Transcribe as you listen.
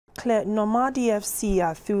Klenormadi Fc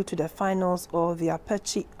are through to the finals of the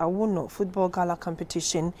Afetsi Awoonor football gala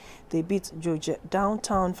competition. They beat Dzodze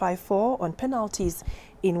Downtown 5-4 on penalties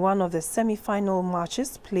in one of the semi-final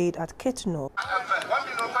matches played at Ketu North.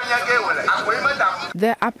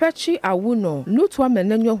 The Afetsi Awoonor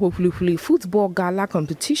Nutomenanyo football gala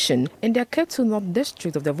competition in the Ketu North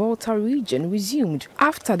district of the Volta Region resumed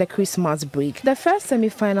after the Christmas break. The first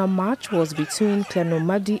semi-final match was between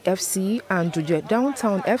Klenormadi Fc and Dzodze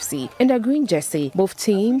Downtown FC in the green jersey. Both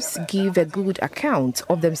teams give a good account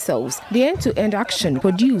of themselves. The end-to-end action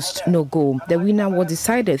produced no goal. The winner was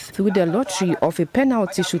decided through the lottery of a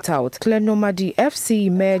penalty shootout. Klenormadi FC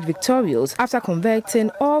emerged victorious after converting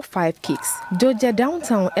all 5 kicks. Dzodze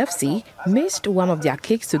Downtown FC missed one of their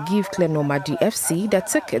kicks to give Klenormadi FC the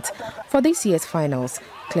ticket for this year's finals.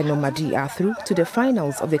 Klenormadi are through to the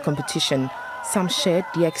finals of the competition. Some shared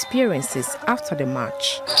their experiences after the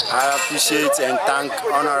match. I appreciate and thank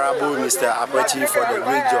Honorable Mr. Afetsi for the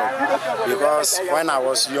great job, because when I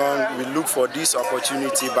was young, we looked for this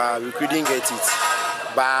opportunity, but we couldn't get it.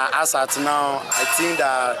 But as at now, I think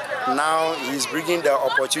that now he's bringing the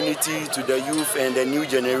opportunity to the youth and the new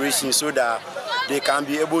generation so that they can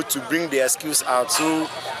be able to bring their skills out. So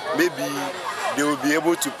maybe they will be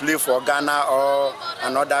able to play for Ghana or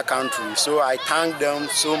another country. So I thank them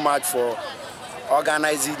so much for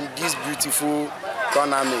organizing this beautiful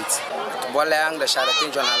tournament.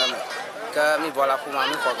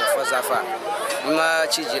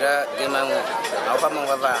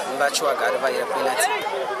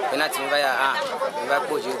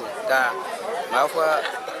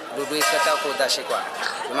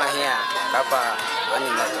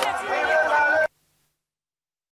 Penalty.